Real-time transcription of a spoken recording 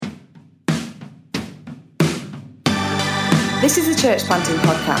This is the Church Planting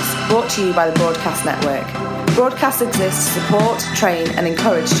Podcast, brought to you by the Broadcast Network. Broadcast exists to support, train and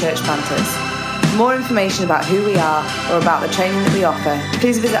encourage church planters. For more information about who we are or about the training that we offer,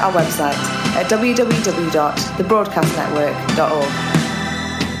 please visit our website at www.thebroadcastnetwork.org.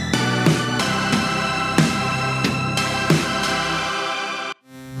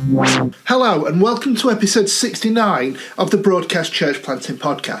 Hello and welcome to episode 69 of the Broadcast Church Planting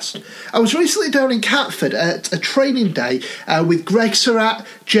Podcast. I was recently down in Catford at a training day with Greg Surratt,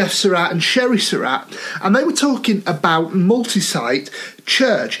 Jeff Surratt and Sherry Surratt, and they were talking about multi-site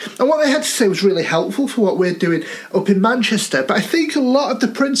church, and what they had to say was really helpful for what we're doing up in Manchester. But I think a lot of the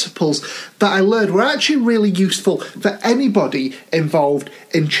principles that I learned were actually really useful for anybody involved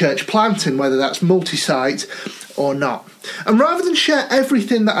in church planting, whether that's multi-site or not. And rather than share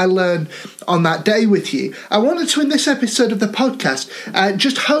everything that I learned on that day with you, I wanted to, in this episode of the podcast,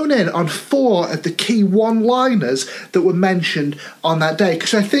 just hone in on 4 of the key one-liners that were mentioned on that day,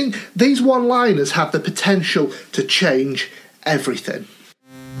 because I think these one-liners have the potential to change everything.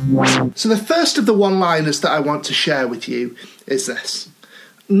 So the first of the one-liners that I want to share with you is this: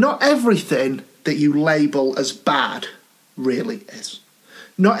 not everything that you label as bad really is.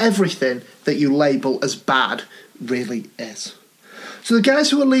 Not everything that you label as bad really is. So the guys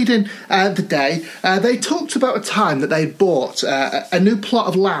who were leading the day, they talked about a time that they bought a new plot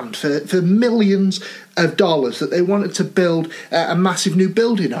of land for millions of dollars that they wanted to build a massive new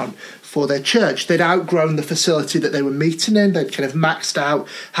building on for their church. They'd outgrown the facility that they were meeting in. They'd kind of maxed out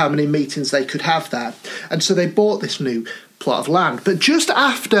how many meetings they could have there. And so they bought this new plot of land. But just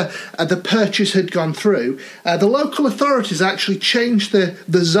after the purchase had gone through, the local authorities actually changed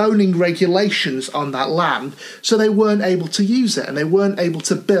the zoning regulations on that land, so they weren't able to use it and they weren't able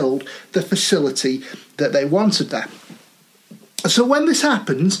to build the facility that they wanted there. So when this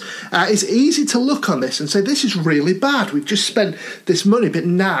happens, it's easy to look on this and say, this is really bad. We've just spent this money, but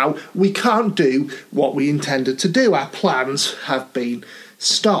now we can't do what we intended to do. Our plans have been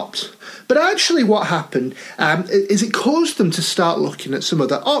stopped. But actually what happened is it caused them to start looking at some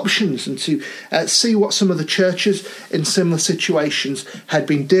other options and to see what some of the churches in similar situations had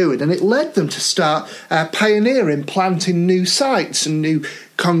been doing. And it led them to start pioneering planting new sites and new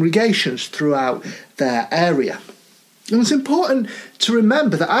congregations throughout their area. And it's important to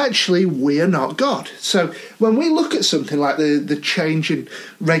remember that actually we are not God. So when we look at something like the change in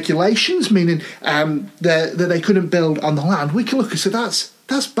regulations, meaning that they couldn't build on the land, we can look and say that's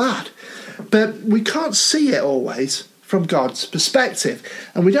bad. But we can't see it always from God's perspective.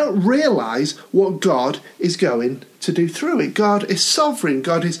 And we don't realise what God is going to do through it. God is sovereign.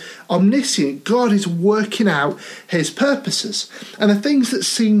 God is omniscient. God is working out his purposes. And the things that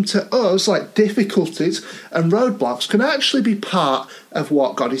seem to us like difficulties and roadblocks can actually be part of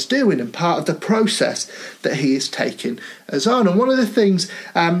what God is doing and part of the process that he is taking us on. And one of the things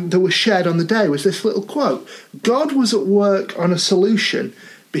that was shared on the day was this little quote: God was at work on a solution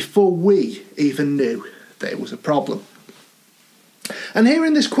before we even knew that it was a problem. And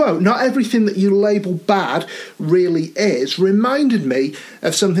hearing this quote, not everything that you label bad really is, reminded me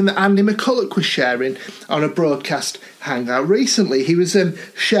of something that Andy McCulloch was sharing on a broadcast hangout recently. He was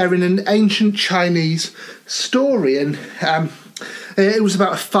sharing an ancient Chinese story, and it was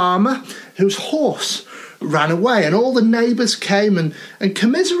about a farmer whose horse ran away, and all the neighbours came and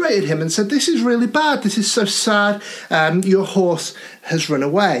commiserated him and said, this is really bad, this is so sad, your horse has run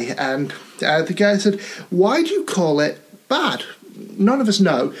away. And the guy said, why do you call it bad? None of us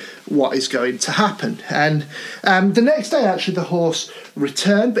know what is going to happen. And the next day, actually, the horse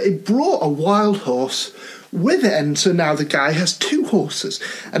returned, but it brought a wild horse with it. And so now the guy has 2 horses,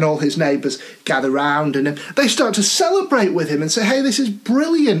 and all his neighbours gather round and they start to celebrate with him and say, hey, this is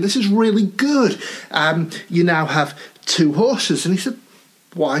brilliant. This is really good. You now have 2 horses. And he said,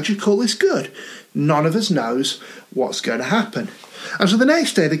 why do you call this good? None of us knows what's going to happen. And so the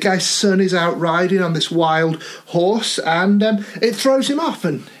next day, the guy's son is out riding on this wild horse, and it throws him off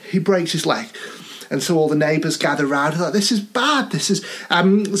and he breaks his leg. And so all the neighbours gather round and like, this is bad, this is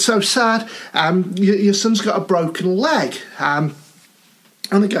so sad, your son's got a broken leg. And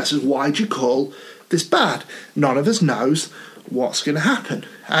the guy says, why do you call this bad? None of us knows what's going to happen.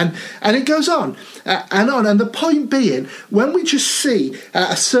 And it goes on and on. And the point being, when we just see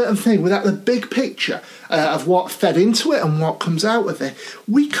a certain thing without the big picture of what fed into it and what comes out of it,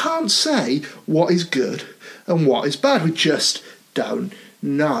 we can't say what is good and what is bad. We just don't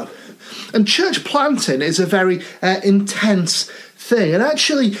know. And church planting is a very intense thing. And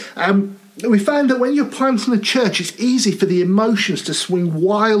actually, we found that when you're planting a church, it's easy for the emotions to swing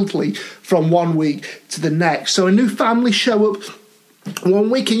wildly from one week to the next. So a new family show up One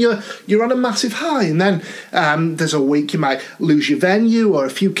week and you're on a massive high, and then there's a week you might lose your venue, or a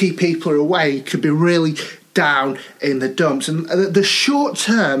few key people are away. You could be really down in the dumps, and the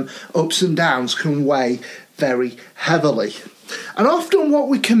short-term ups and downs can weigh very heavily. And often what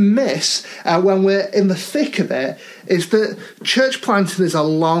we can miss when we're in the thick of it is that church planting is a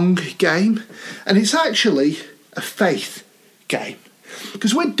long game, and it's actually a faith game.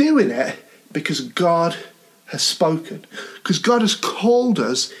 Because we're doing it because God has spoken, because God has called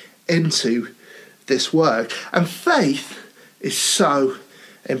us into this work. And faith is so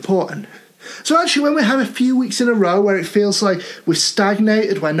important. So actually, when we have a few weeks in a row where it feels like we're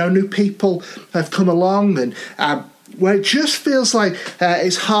stagnated, where no new people have come along, and where it just feels like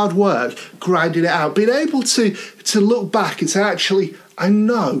it's hard work grinding it out, being able to look back and say, actually, I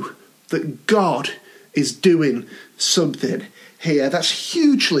know that God is doing something here. That's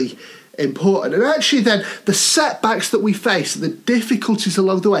hugely important. And actually then, the setbacks that we face, the difficulties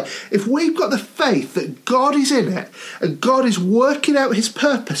along the way, if we've got the faith that God is in it and God is working out his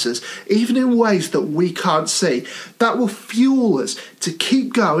purposes, even in ways that we can't see, that will fuel us to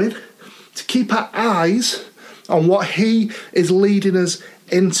keep going, to keep our eyes on what he is leading us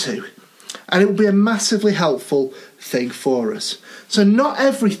into. And it will be a massively helpful thing for us. So not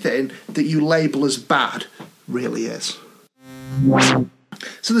everything that you label as bad really is.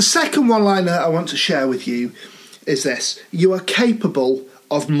 So the second one-liner I want to share with you is this: you are capable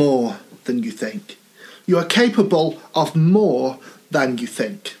of more than you think. You are capable of more than you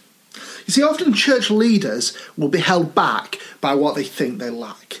think. You see, often church leaders will be held back by what they think they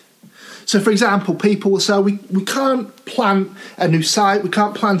lack. So, for example, people will say, we can't plant a new site, we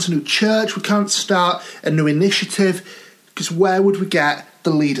can't plant a new church, we can't start a new initiative, because where would we get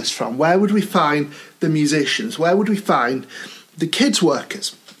the leaders from? Where would we find the musicians? Where would we find the kids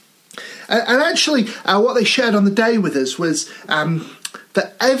workers? And actually, what they shared on the day with us was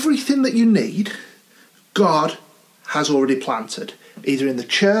that everything that you need, God has already planted, either in the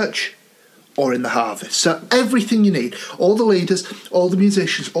church or in the harvest. So everything you need, all the leaders, all the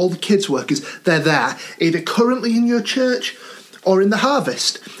musicians, all the kids workers, they're there, either currently in your church or in the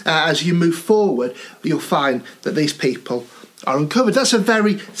harvest. As you move forward, you'll find that these people are uncovered. That's a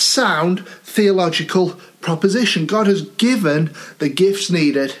very sound theological proposition. God has given the gifts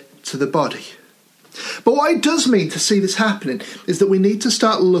needed to the body. But what it does mean to see this happening is that we need to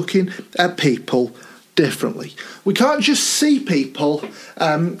start looking at people differently. We can't just see people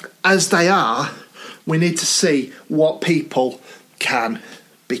as they are. We need to see what people can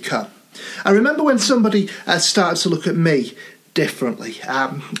become. I remember when somebody started to look at me differently.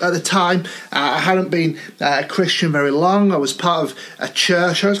 At the time, I hadn't been a Christian very long. I was part of a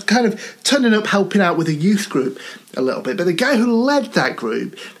church. I was kind of turning up, helping out with a youth group a little bit. But the guy who led that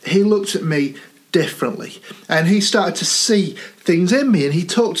group, he looked at me differently, and he started to see things in me, and he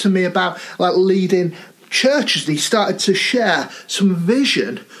talked to me about leading churches, and he started to share some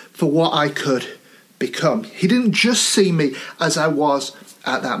vision for what I could become. He didn't just see me as I was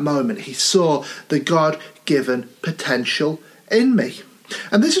at that moment. He saw the God-given potential in me.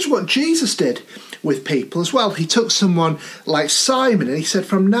 And this is what Jesus did with people as well. He took someone like Simon and he said,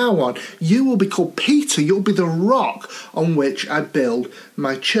 from now on, you will be called Peter. You'll be the rock on which I build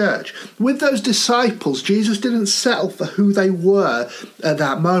my church. With those disciples, Jesus didn't settle for who they were at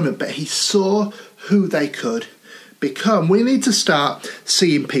that moment, but he saw who they could become. We need to start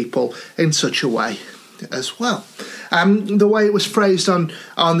seeing people in such a way as well. The way it was phrased on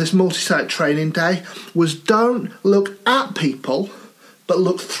this multi-site training day was, don't look at people, but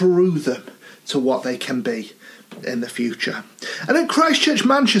look through them to what they can be in the future. And at Christ Church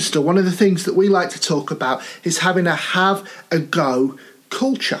Manchester, one of the things that we like to talk about is having a have-a-go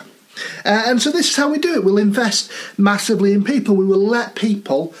culture. And so this is how we do it. We'll invest massively in people. We will let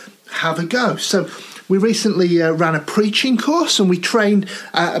people have a go. So we recently ran a preaching course, and we trained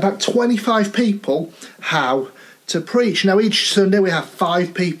about 25 people how to preach. Now, each Sunday we have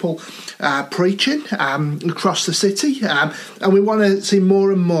 5 people preaching across the city, and we want to see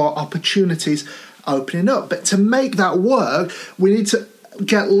more and more opportunities opening up. But to make that work, we need to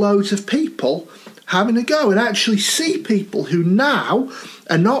get loads of people having a go and actually see people who now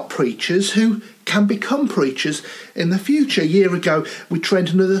are not preachers who can become preachers in the future. A year ago, we trained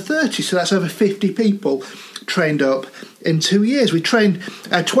another 30, so that's over 50 people trained up in 2 years. We trained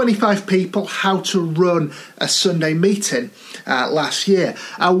 25 people how to run a Sunday meeting last year.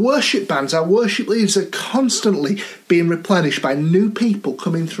 Our worship bands, our worship leaders are constantly being replenished by new people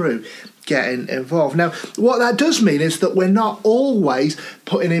coming through, getting involved. Now, what that does mean is that we're not always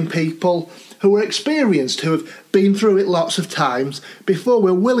putting in people who are experienced, who have been through it lots of times before.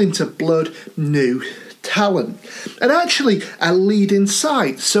 We're willing to blood new talent. And actually lead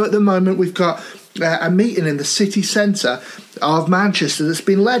insight. So at the moment we've got a meeting in the city centre of Manchester that's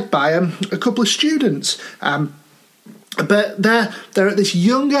been led by a couple of students. But they're at this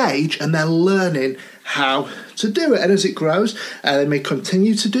young age and they're learning how to do it. And as it grows, they may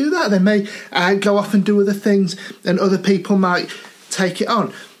continue to do that. They may go off and do other things and other people might take it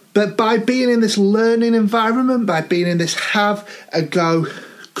on. But by being in this learning environment, by being in this have a go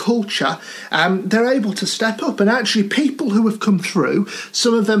culture, they're able to step up. And actually people who have come through,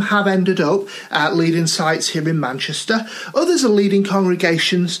 some of them have ended up leading sites here in Manchester. Others are leading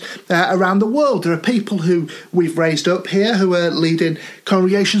congregations around the world. There are people who we've raised up here who are leading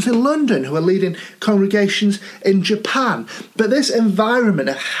congregations in London, who are leading congregations in Japan. But this environment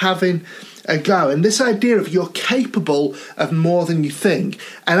of having a go, and this idea of you're capable of more than you think,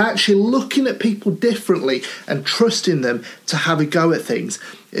 and actually looking at people differently and trusting them to have a go at things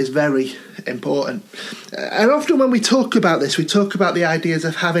is very important. And often when we talk about this, we talk about the ideas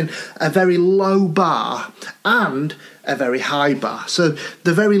of having a very low bar and a very high bar. So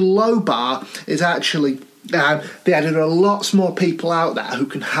the very low bar is actually the idea there are lots more people out there who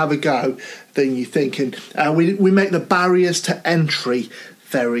can have a go than you think, and we make the barriers to entry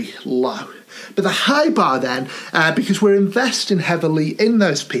very low. But the high bar then, because we're investing heavily in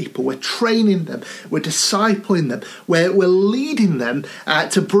those people, we're training them, we're discipling them, we're leading them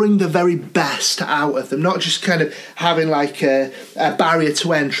to bring the very best out of them, not just kind of having like a barrier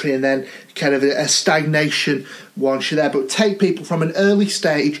to entry and then kind of a stagnation once you're there, but take people from an early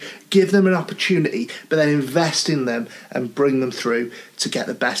stage, give them an opportunity, but then invest in them and bring them through to get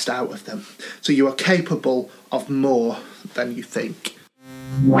the best out of them. So you are capable of more than you think.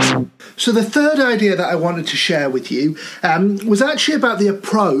 So the third idea that I wanted to share with you was actually about the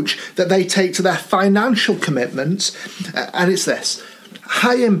approach that they take to their financial commitments, and it's this: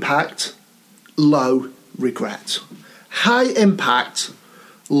 high impact, low regret. High impact,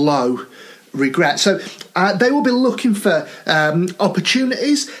 low regret. So they will be looking for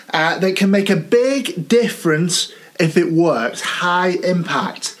opportunities that can make a big difference if it works. High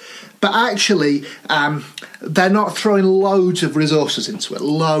impact. But actually, they're not throwing loads of resources into it.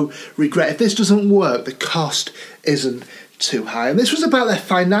 Low regret. If this doesn't work, the cost isn't too high. And this was about their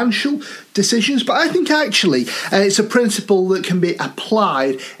financial decisions, but I think actually it's a principle that can be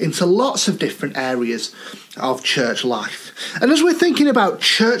applied into lots of different areas of church life. And as we're thinking about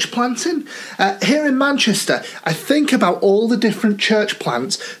church planting here in Manchester, I think about all the different church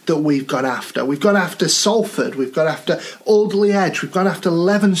plants that we've gone after. We've gone after Salford, we've gone after Alderley Edge, we've gone after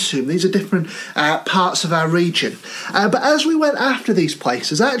Levenshulme. These are different parts of our region. But as we went after these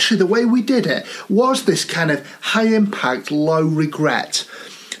places, actually the way we did it was this kind of high impact, low regret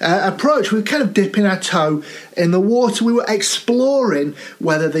approach. We were kind of dipping our toe in the water. We were exploring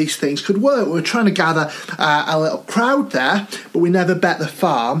whether these things could work. We were trying to gather a little crowd there, but we never bet the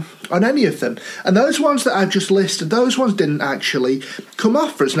farm on any of them. And those ones that I've just listed, those ones didn't actually come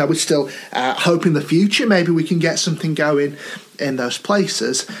off for us. Now we're still hoping in the future maybe we can get something going in those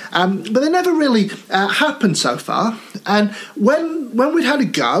places, but they never really happened so far. And when we'd had a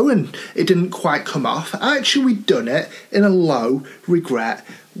go and it didn't quite come off, actually we'd done it in a low regret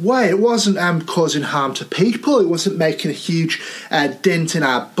way. It wasn't causing harm to people, it wasn't making a huge dent in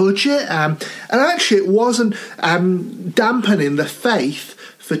our budget, and actually it wasn't dampening the faith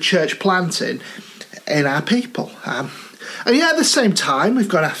for church planting in our people. And yet at the same time, we've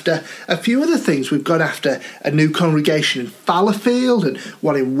gone after a few other things. We've gone after a new congregation in Fallowfield and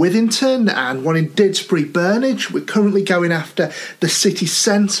one in Withington and one in Didsbury Burnage. We're currently going after the city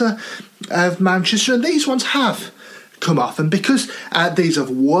centre of Manchester, and these ones have come off. And because these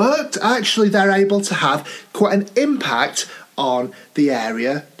have worked, actually they're able to have quite an impact on the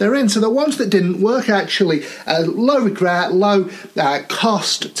area they're in. So the ones that didn't work, actually low regret, low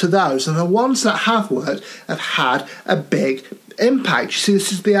cost to those, and the ones that have worked have had a big impact. You see,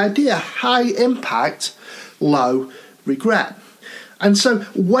 this is the idea: high impact, low regret. And so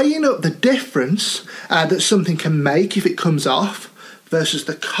weighing up the difference that something can make if it comes off versus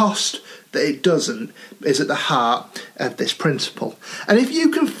the cost that it doesn't is at the heart of this principle. And if you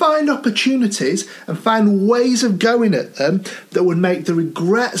can find opportunities and find ways of going at them that would make the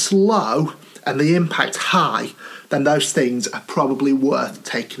regrets low and the impact high, then those things are probably worth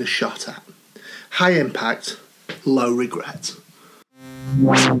taking a shot at. High impact, low regret.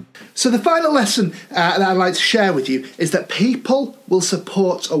 So the final lesson that I'd like to share with you is that people will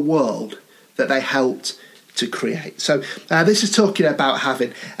support a world that they helped to create. So this is talking about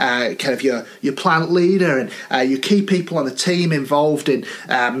having kind of your plant leader and your key people on the team involved in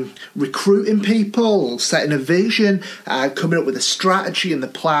recruiting people, setting a vision, coming up with a strategy and the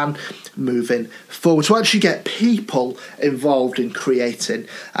plan moving forward. To actually get people involved in creating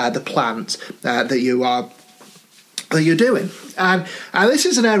the plant that you're doing. And this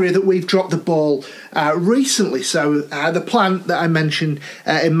is an area that we've dropped the ball recently. So the plant that I mentioned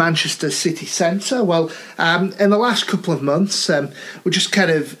in Manchester city centre, well, in the last couple of months, we've just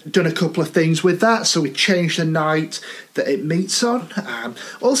kind of done a couple of things with that. So we changed the night that it meets on.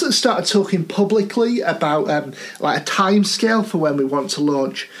 Also started talking publicly about like a time scale for when we want to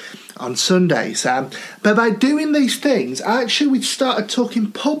launch on Sundays. But by doing these things, actually we started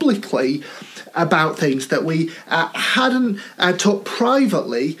talking publicly about things that we hadn't talked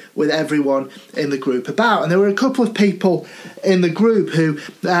privately with everyone in the group about. And there were a couple of people in the group who,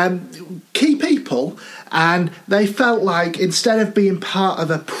 key people, and they felt like instead of being part of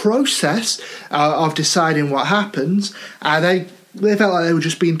a process of deciding what happens, they felt like they were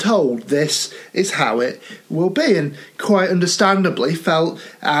just being told this is how it will be, and quite understandably felt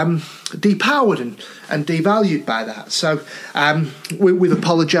depowered and devalued by that. So we've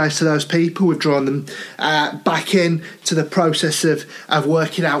apologised to those people. We've drawn them back in to the process of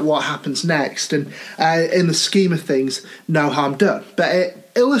working out what happens next. And in the scheme of things, no harm done. But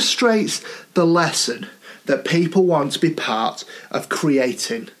it illustrates the lesson that people want to be part of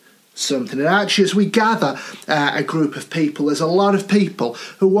creating something. And actually, as we gather a group of people, there's a lot of people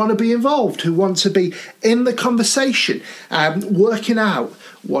who want to be involved, who want to be in the conversation, working out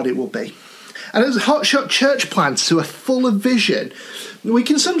what it will be. And as hotshot church planters who are full of vision, we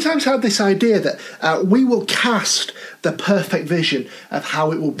can sometimes have this idea that we will cast the perfect vision of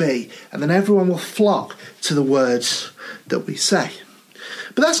how it will be, and then everyone will flock to the words that we say.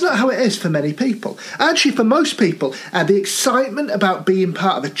 But that's not how it is for many people. Actually, for most people, the excitement about being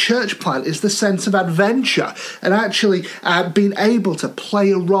part of a church plant is the sense of adventure and actually being able to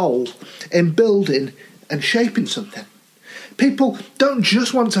play a role in building and shaping something. People don't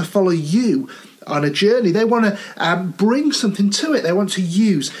just want to follow you on a journey. They want to bring something to it. They want to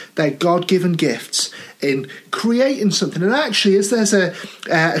use their God-given gifts in creating something. And actually, as there's a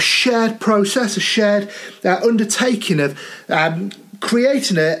shared process, a shared undertaking of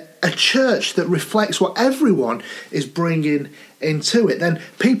creating a church that reflects what everyone is bringing into it, then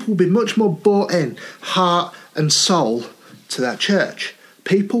people will be much more bought in, heart and soul, to that church.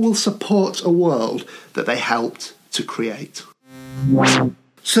 People will support a world that they helped to create.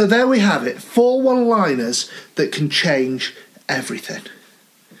 So there we have it, 4 one-liners that can change everything.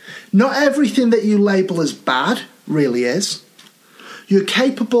 Not everything that you label as bad really is. You're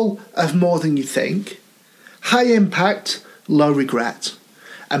capable of more than you think. High impact, low regret,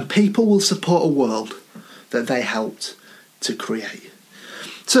 and people will support a world that they helped to create.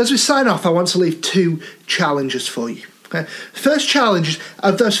 So as we sign off, I want to leave 2 challenges for you. Okay? First challenge is,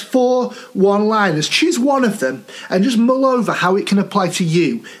 of those 4 one-liners, choose one of them and just mull over how it can apply to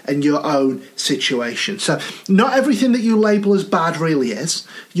you and your own situation. So not everything that you label as bad really is.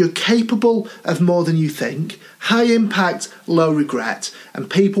 You're capable of more than you think. High impact, low regret, and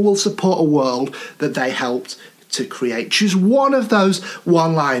people will support a world that they helped to create. Choose one of those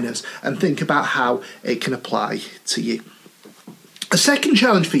one-liners and think about how it can apply to you. A second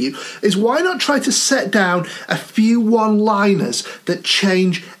challenge for you is, why not try to set down a few one-liners that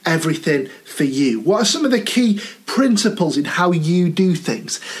change everything for you? What are some of the key principles in how you do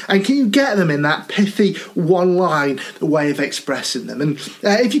things? And can you get them in that pithy one-line way of expressing them? And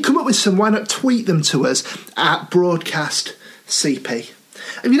if you come up with some, why not tweet them to us at BroadcastCP?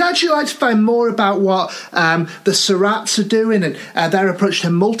 If you'd actually like to find more about what the Surratts are doing and their approach to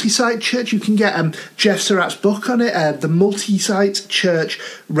multi-site church, you can get Jeff Surratt's book on it, The Multi-Site Church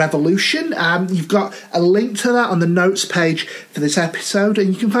Revolution. You've got a link to that on the notes page for this episode,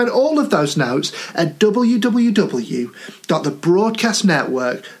 and you can find all of those notes at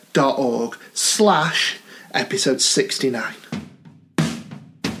www.thebroadcastnetwork.org/episode 69.